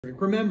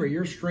Remember,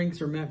 your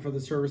strengths are meant for the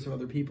service of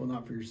other people,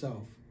 not for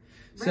yourself.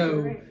 Right, So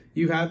right.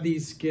 you have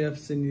these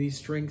gifts and these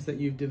strengths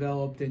that you've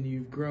developed and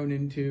you've grown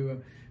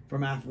into,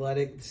 from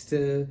athletics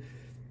to,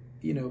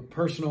 you know,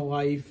 personal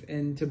life,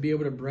 and to be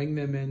able to bring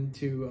them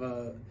into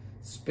a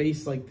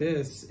space like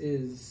this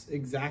is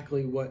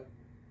exactly what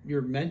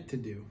you're meant to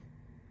do.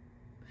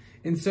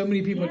 And so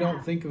many people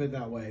don't think of it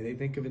that way. They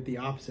think of it the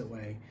opposite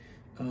way.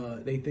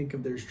 They think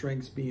of their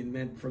strengths being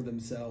meant for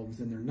themselves,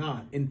 and they're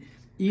not. And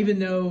even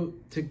though,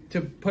 to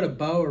put a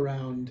bow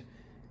around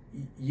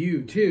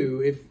you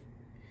too,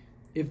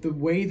 if the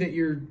way that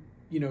you're,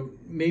 you know,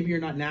 maybe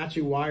you're not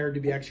naturally wired to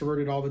be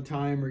extroverted all the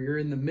time, or you're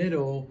in the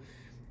middle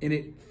and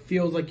it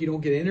feels like you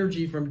don't get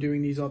energy from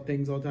doing these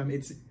things all the time,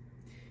 it's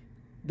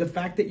the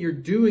fact that you're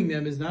doing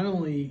them is not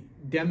only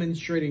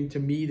demonstrating to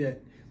me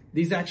that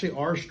these actually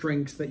are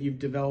strengths that you've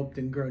developed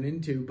and grown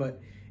into, but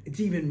it's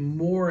even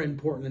more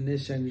important in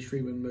this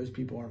industry when most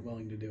people aren't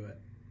willing to do it.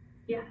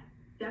 Yeah,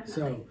 definitely.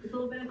 So, it's a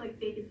little bit of like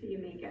fake it till you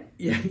make it.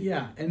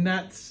 Yeah. And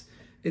that's,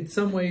 in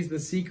some ways, the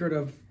secret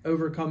of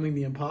overcoming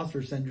the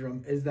imposter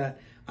syndrome is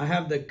that I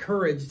have the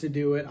courage to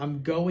do it.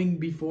 I'm going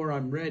before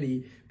I'm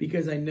ready,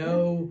 because I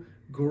know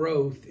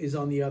growth is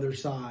on the other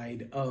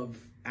side of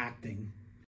acting.